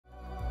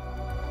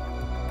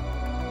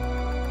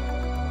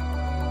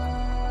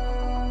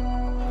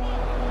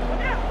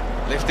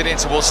Lifted in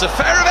towards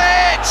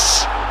Seferovic!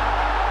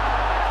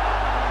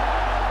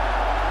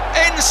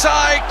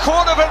 Inside,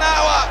 quarter of an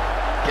hour.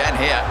 Again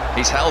here,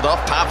 he's held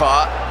off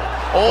Pavard.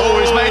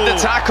 Oh, he's made the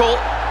tackle.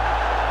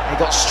 He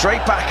got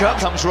straight back up,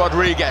 comes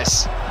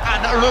Rodriguez.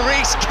 And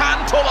Lloris can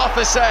pull off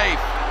a save.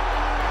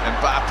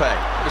 Mbappe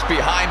was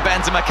behind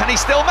Benzema. Can he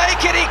still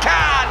make it? He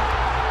can!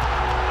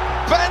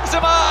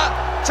 Benzema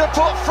to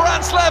put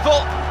France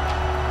level.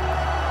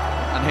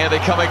 And here they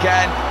come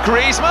again.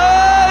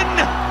 Griezmann!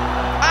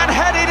 And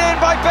headed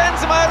in by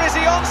Benzema. Is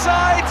he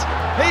onside?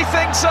 He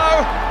thinks so.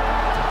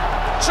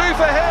 Two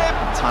for him.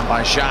 Time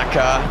by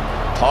Xhaka.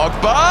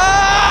 Pogba!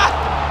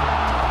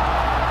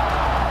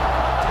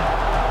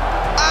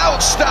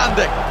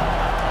 Outstanding.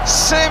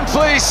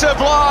 Simply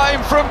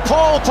sublime from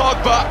Paul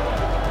Pogba.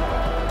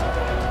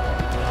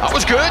 That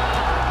was good.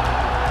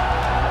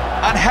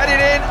 And headed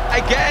in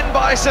again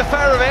by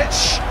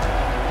Seferovic.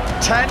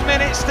 10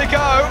 minutes to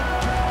go.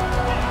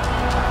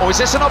 Or is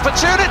this an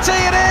opportunity?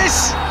 It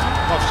is!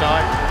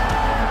 Offside.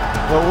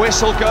 The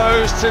whistle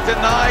goes to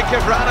deny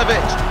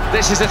Gavranovic.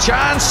 This is a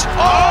chance.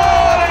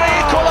 Oh, an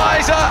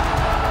equaliser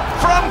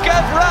from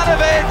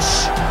Gavranovic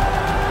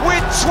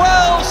with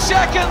 12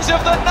 seconds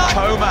of the night.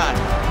 Coman.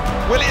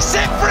 Will it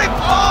sit for him?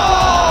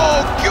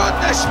 Oh,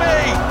 goodness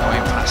me!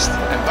 Going past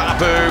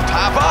Mbappe,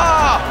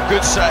 Pavard.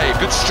 Good save,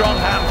 good strong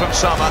hand from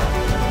Sommer.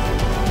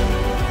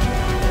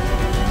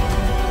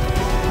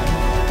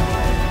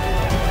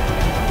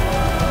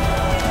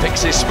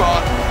 Picks his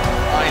spot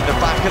behind the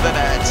back of the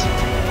net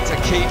to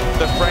keep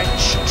the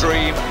French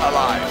dream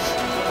alive.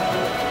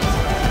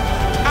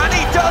 And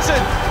he does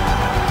it!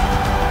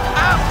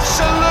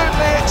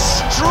 Absolutely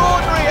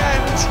extraordinary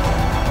end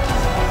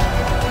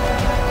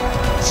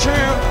to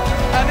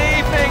an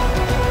evening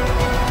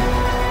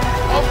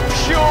of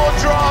pure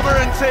drama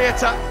and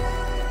theatre.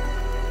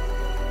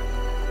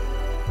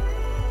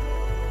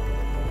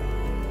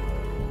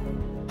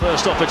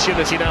 First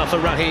opportunity now for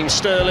Raheem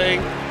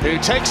Sterling, who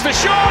takes the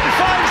shot and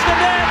finds the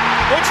net.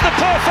 It's the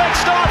perfect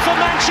start for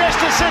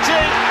Manchester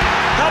City,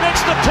 and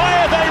it's the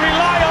player they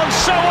rely on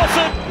so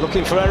often.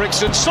 Looking for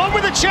Eriksen, Son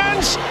with a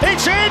chance,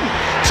 it's in!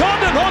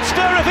 Tottenham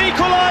Hotspur have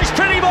equalised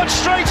pretty much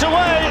straight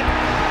away.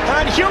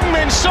 And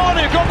Heung-min Son,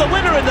 who got the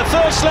winner in the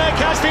first leg,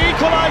 has the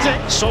equaliser.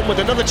 Son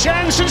with another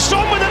chance, and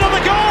Son with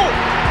another goal!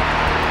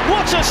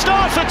 What a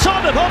start for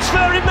Tottenham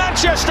Hotspur in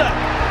Manchester!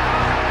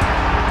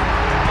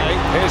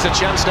 Here's a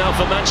chance now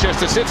for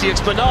Manchester City,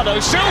 it's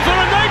Bernardo Silva,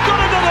 and they've got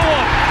another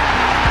one!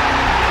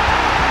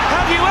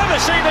 Have you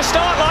ever seen a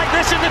start like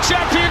this in the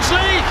Champions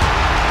League?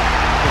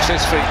 It's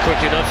his feet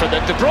quick enough, and then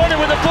De Bruyne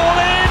with the ball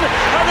in,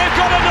 and they've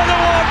got another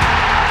one!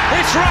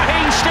 It's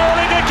Raheem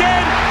Sterling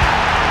again!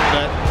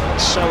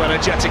 So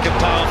energetic and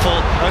powerful,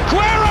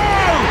 Aguero!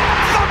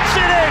 Thumps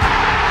it in!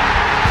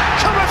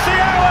 Cometh the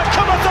hour,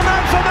 cometh the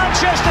man for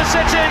Manchester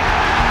City!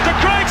 The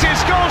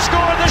greatest goal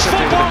scorer in this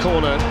football! The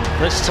corner,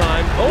 this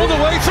time, all the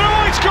way through,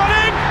 it's got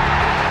in!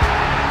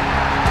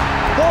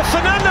 Well,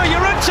 Fernando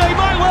Llorente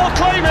might well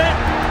claim it.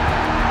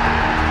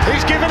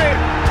 He's given it.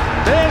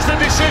 There's the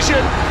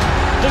decision.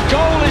 The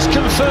goal is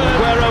confirmed.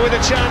 Aguero with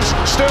a chance,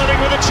 Sterling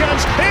with a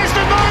chance. Here's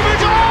the moment.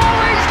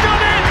 Oh, he's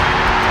done it!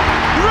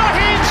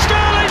 Raheem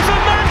Sterling for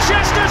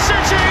Manchester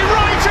City,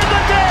 right in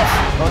the death.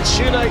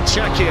 Antoine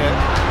Chakir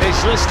is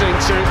listening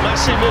to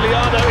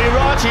Massimiliano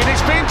Irati, and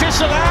it's been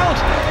disallowed.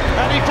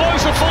 And he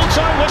blows the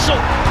full-time whistle.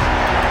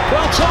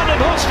 Well,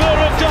 Tottenham Hotspur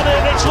have done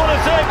it. It's one of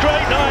their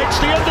great nights.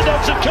 The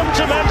underdogs have come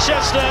to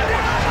Manchester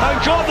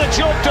and got the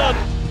job done.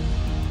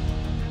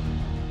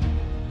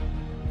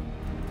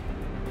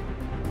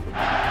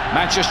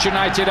 Manchester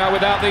United are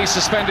without the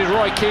suspended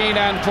Roy Keane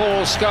and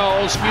Paul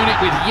Scholes. Munich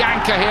with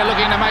Janka here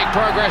looking to make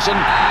progress, and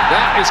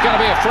that is going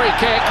to be a free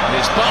kick.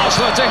 It's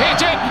Basler to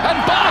hit it,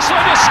 and Basler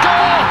to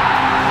score!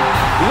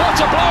 What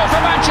a blow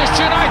for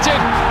Manchester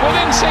United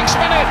within 6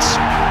 minutes.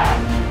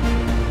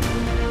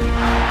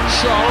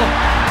 Scholl,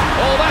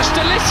 oh that's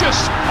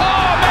delicious!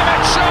 Oh,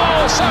 Mehmet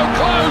Scholl, so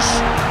close!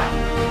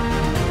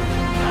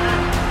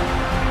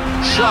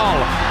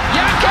 Scholl,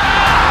 Janka!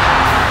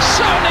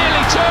 So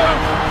nearly two!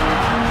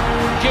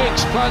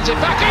 Giggs plunges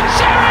it back in.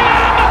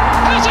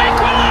 Sheringham has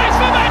equalised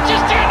for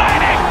Manchester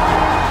United.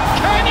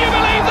 Can you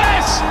believe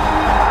this?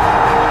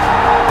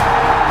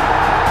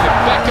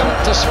 Beckham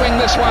to swing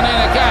this one in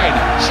again.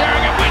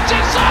 Sheringham wins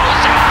it.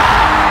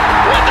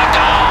 Solskjaer with the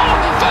goal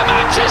for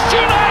Manchester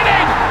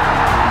United.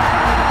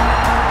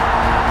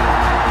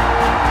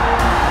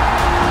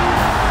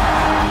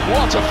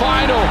 What a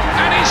final,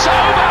 and it's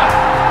over.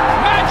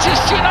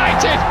 Manchester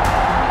United,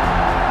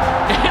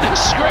 in a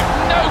script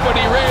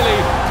nobody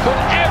really could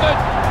ever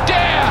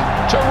dare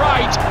to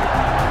write,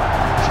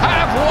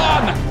 have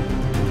won.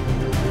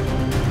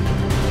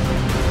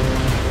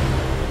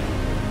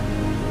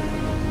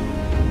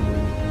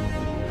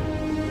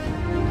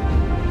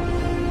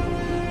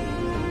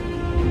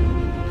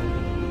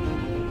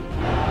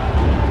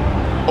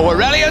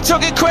 Aurelio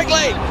took it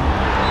quickly,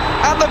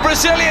 and the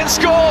Brazilian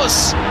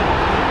scores.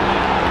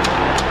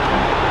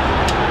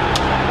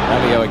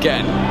 Aurelio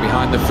again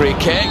behind the free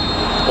kick.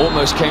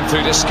 Almost came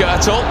through to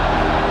Skirtle.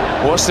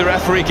 What's the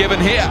referee given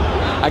here?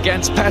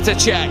 against Petr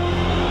Cech.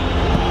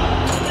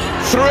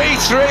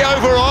 3-3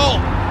 overall.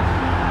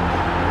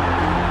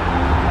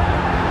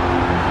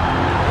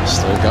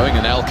 Still going,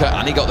 Anelka,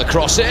 and he got the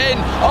cross in.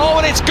 Oh,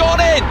 and it's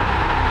gone in!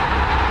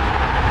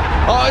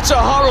 Oh, it's a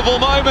horrible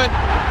moment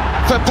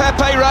for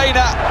Pepe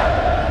Reina.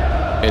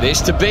 It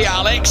is to be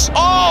Alex.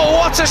 Oh,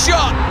 what a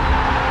shot!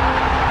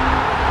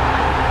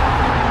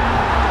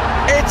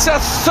 It's a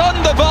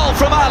thunderbolt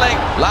from Alex.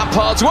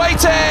 Lampard's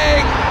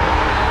waiting!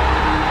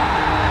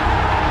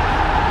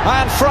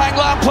 And Frank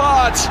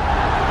Lampard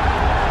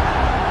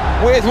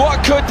with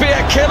what could be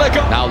a killer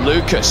goal. Now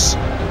Lucas,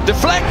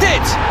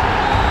 deflected!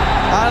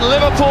 And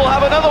Liverpool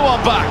have another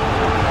one back.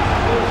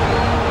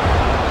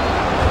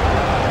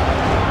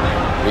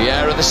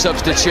 Vieira the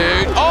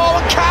substitute. Oh,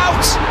 and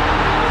count!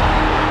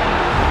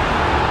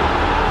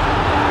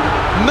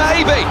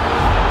 Maybe,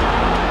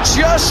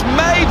 just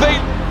maybe,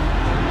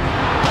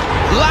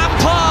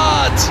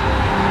 Lampard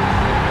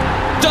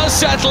does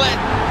settle it.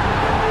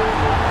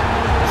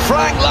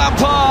 Frank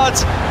Lampard,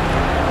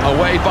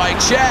 away by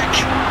Cech.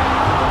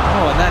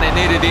 Oh, and then it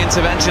needed the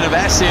intervention of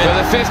Essien. For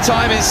the 5th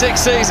time in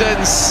 6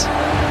 seasons,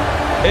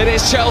 it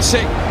is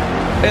Chelsea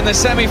in the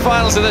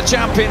semi-finals of the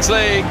Champions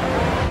League.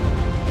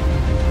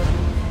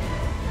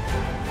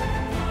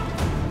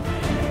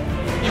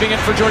 Leaving it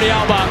for Jordi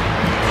Alba.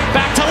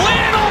 Back to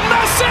Lionel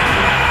Messi!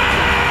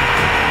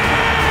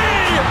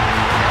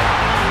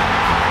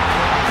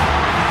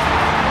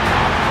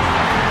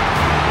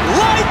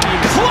 Like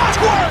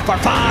clockwork!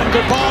 Farfan,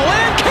 good ball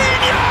in.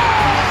 Kenyon!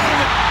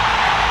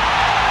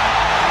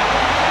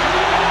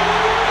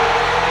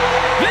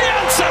 The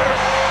answer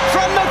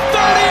from the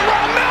 30,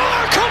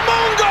 Romelu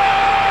Kamungo!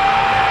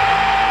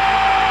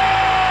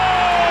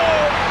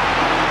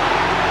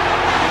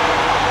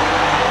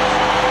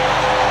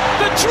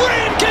 The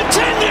dream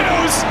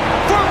continues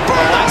for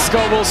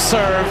Velasco will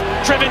serve,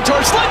 driven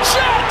towards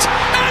Lachette,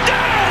 and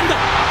in!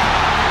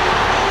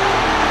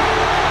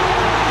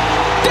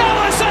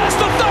 Dallas has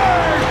the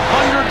third!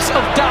 Hundreds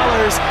of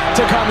dollars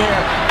to come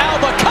here.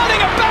 Alba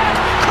cutting it back,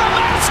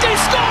 Kramaski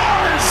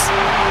scores!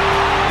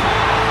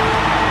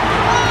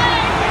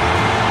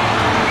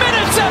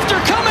 Minutes after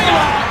coming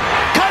out,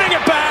 cutting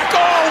it back,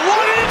 oh,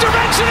 what an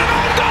intervention and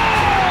on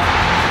goal!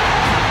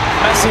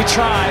 Messi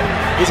tried,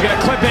 he's gonna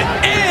clip it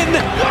in,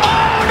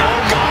 oh, no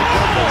goal!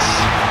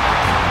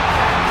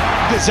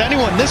 Does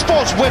anyone? This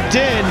ball's whipped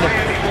in.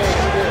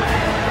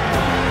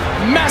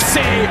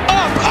 Messi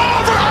up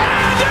over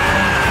and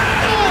in!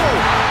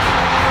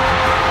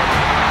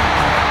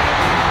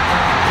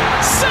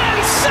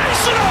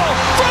 Sensational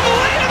from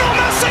Lionel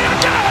Messi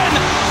again!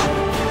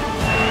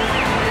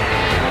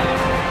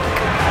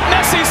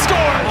 Messi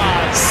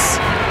scores!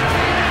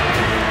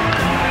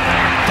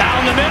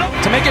 Down the middle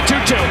to make it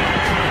 2-2.